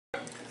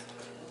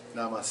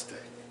Namaste.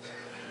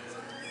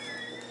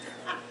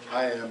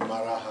 I am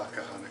Maraha,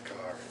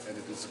 and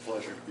it is a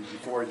pleasure to be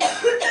before you.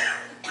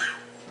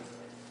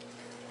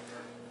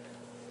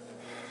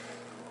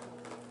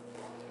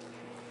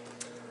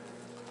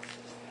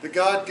 The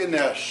god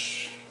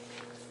Ganesh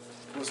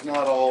was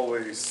not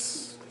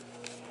always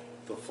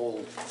the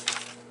full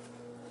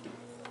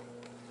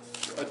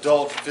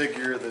adult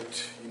figure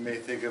that you may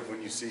think of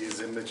when you see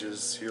his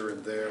images here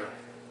and there.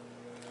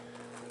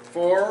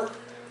 For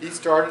he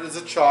started as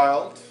a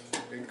child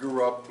and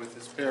grew up with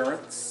his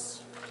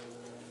parents.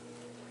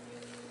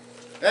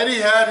 And he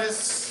had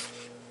his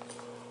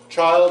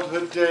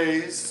childhood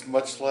days,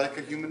 much like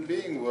a human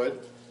being would.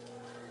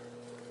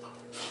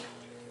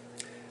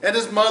 And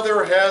his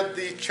mother had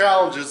the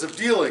challenges of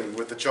dealing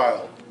with the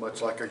child,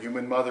 much like a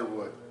human mother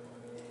would.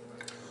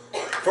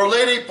 For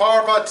Lady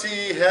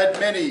Parvati had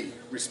many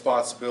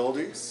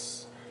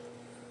responsibilities,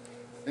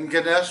 and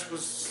Ganesh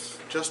was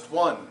just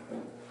one.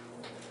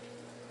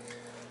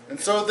 And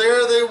so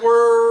there they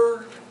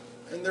were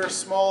in their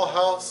small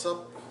house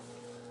up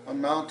on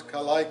Mount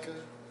Kalaika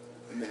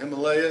in the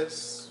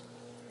Himalayas.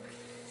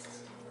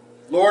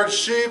 Lord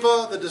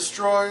Shiva, the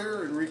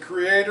destroyer and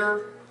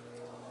recreator,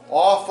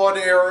 off on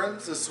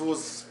errands, as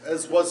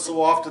was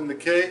so often the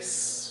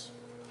case.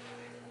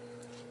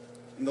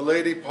 And the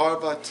Lady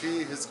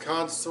Parvati, his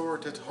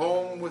consort, at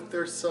home with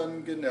their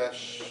son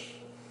Ganesh,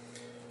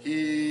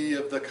 he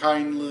of the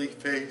kindly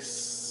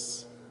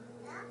face,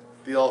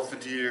 the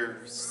elephant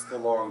ears, the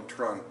long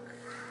trunk,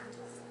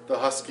 the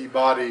husky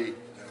body,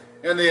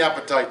 and the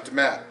appetite to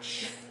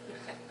match.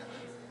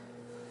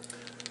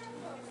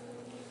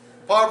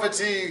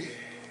 Parvati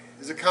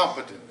is a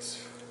competent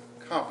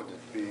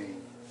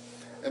being,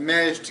 and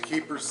managed to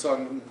keep her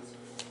son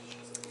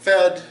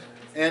fed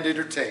and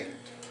entertained.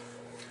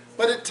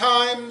 But at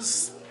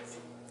times,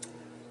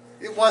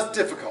 it was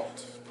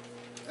difficult.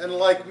 And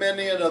like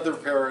many another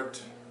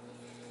parent,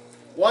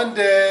 one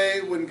day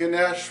when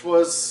Ganesh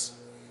was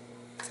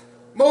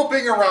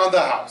moping around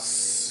the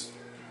house,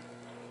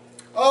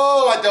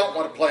 oh, I don't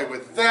want to play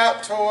with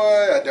that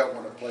toy, I don't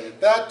want to play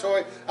with that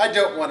toy, I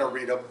don't want to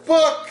read a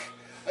book,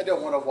 I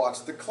don't want to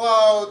watch the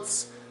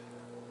clouds.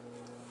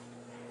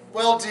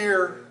 Well,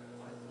 dear,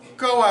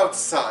 go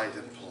outside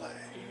and play.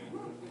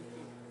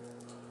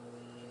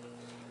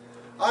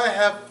 I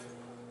have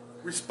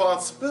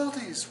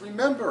responsibilities.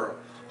 Remember,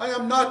 I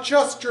am not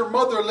just your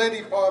mother,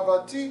 Lady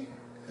Parvati,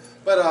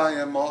 but I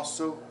am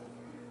also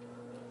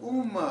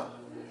Uma,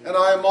 and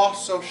I am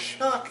also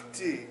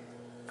Shakti.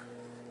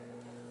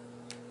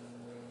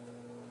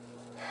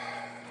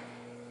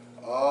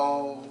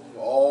 Oh,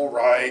 all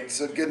right,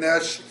 said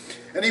Ganesh,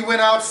 and he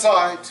went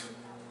outside.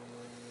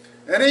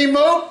 And he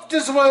moped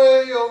his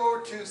way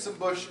over to some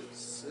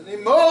bushes, and he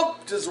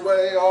moped his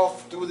way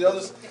off to the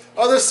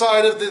other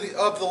side of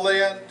the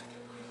land,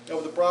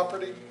 of the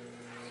property.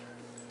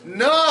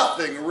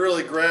 Nothing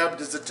really grabbed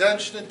his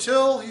attention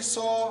until he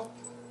saw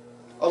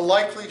a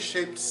likely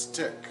shaped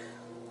stick.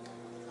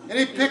 And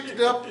he picked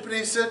it up and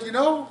he said, you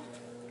know,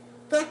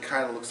 that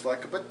kind of looks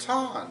like a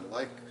baton,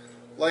 like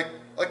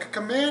a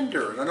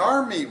commander in an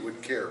army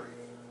would carry.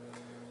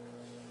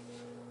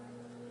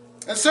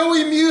 And so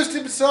he amused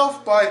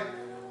himself by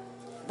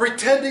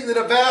pretending that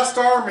a vast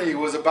army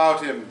was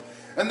about him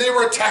and they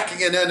were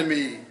attacking an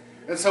enemy.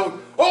 And so,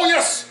 oh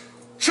yes,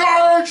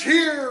 charge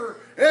here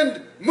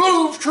and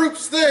move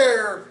troops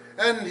there.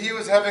 And he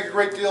was having a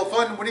great deal of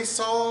fun when he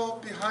saw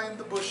behind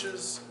the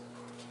bushes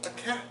a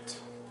cat,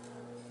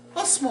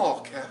 a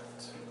small cat,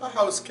 a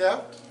house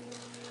cat.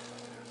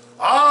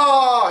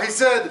 Ah, he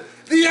said,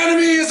 the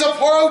enemy is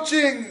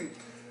approaching!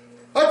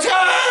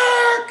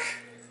 Attack!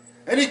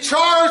 And he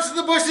charged to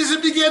the bushes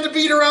and began to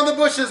beat around the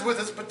bushes with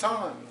his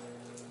baton.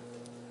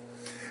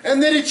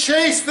 And then he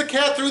chased the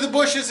cat through the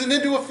bushes and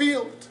into a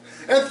field.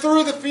 And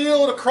through the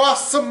field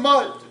across some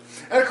mud.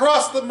 And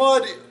across the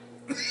mud,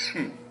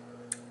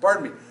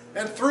 pardon me,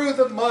 and through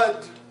the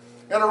mud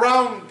and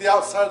around the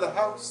outside of the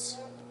house.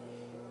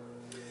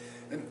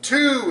 And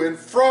to and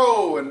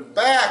fro and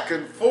back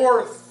and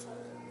forth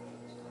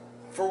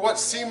for what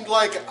seemed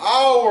like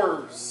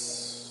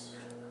hours.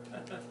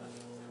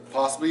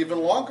 Possibly even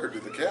longer to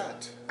the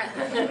cat.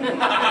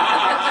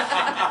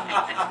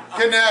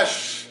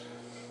 Ganesh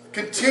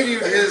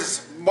continued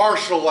his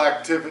martial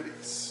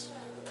activities.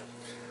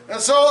 And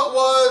so it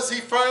was,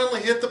 he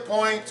finally hit the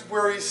point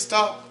where he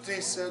stopped and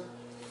he said,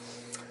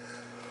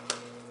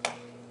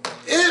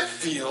 it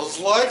feels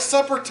like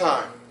supper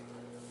time.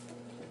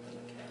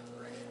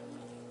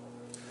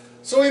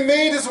 So he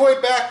made his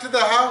way back to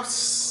the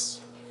house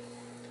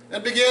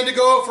and began to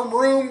go from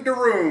room to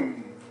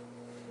room.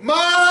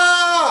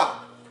 Ma!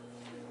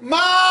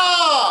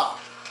 Ma!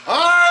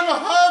 I'm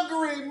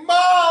hungry!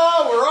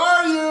 Ma! Where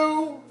are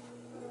you?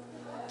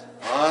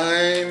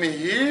 I'm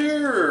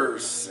here,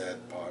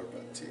 said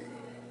Parvati.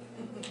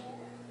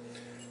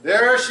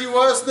 There she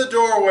was in the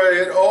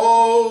doorway, and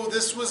oh,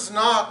 this was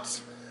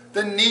not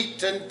the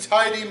neat and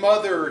tidy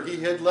mother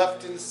he had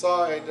left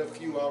inside a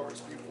few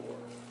hours before.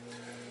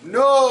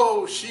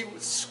 No, she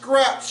was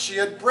scratched, she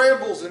had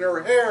brambles in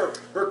her hair,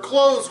 her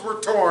clothes were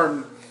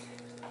torn,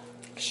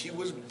 She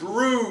was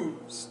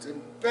bruised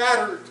and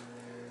battered.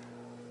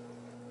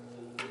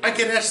 And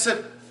Ganesh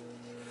said,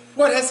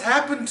 "What has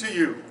happened to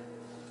you?"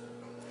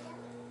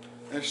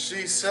 And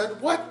she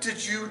said, "What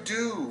did you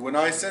do when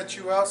I sent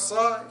you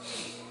outside?"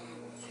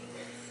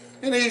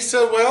 And he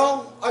said,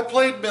 "Well, I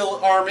played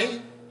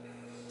army."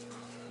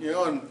 You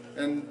know,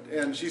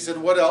 and she said,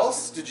 "What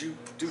else? Did you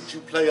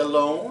play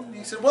alone?"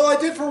 He said, "Well, I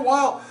did for a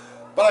while,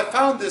 but I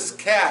found this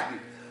cat. And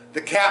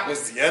the cat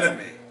was the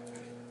enemy."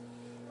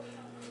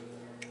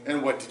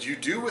 "And what did you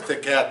do with the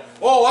cat?"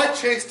 "Oh, I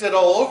chased it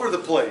all over the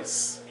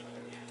place."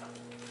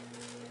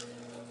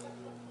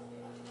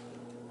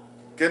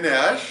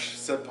 "Ganesh,"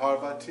 said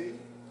Parvati,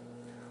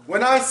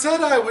 "when I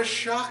said I was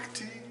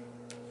Shakti,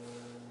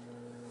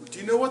 do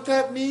you know what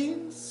that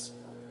means?"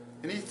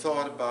 And he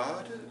thought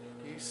about it.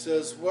 He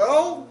says,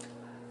 "Well,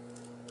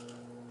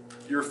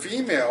 you're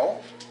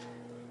female."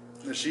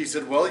 And she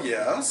said, "Well,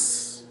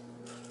 yes.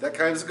 That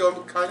kind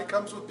of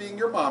comes with being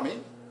your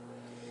mommy."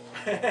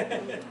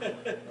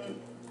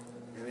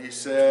 And he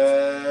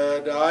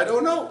said, "I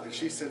don't know." And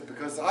she said,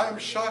 "Because I am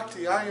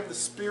Shakti, I am the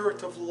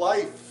spirit of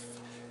life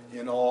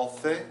in all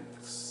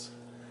things.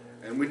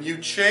 And when you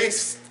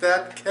chased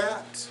that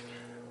cat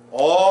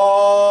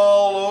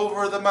all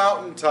over the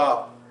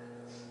mountaintop,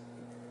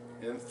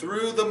 and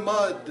through the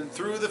mud, and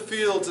through the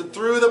fields, and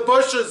through the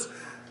bushes,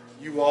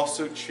 you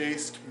also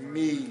chased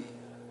me.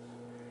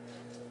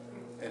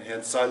 And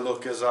hence I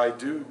look as I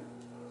do."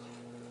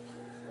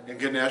 And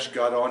Ganesh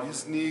got on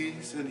his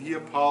knees and he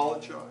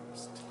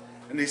apologized.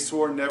 And he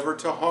swore never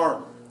to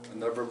harm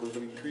another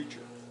living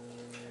creature.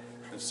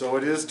 And so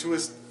it is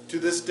to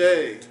this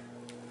day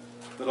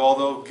that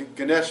although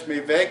Ganesh may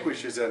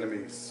vanquish his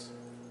enemies,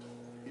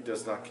 he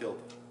does not kill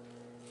them.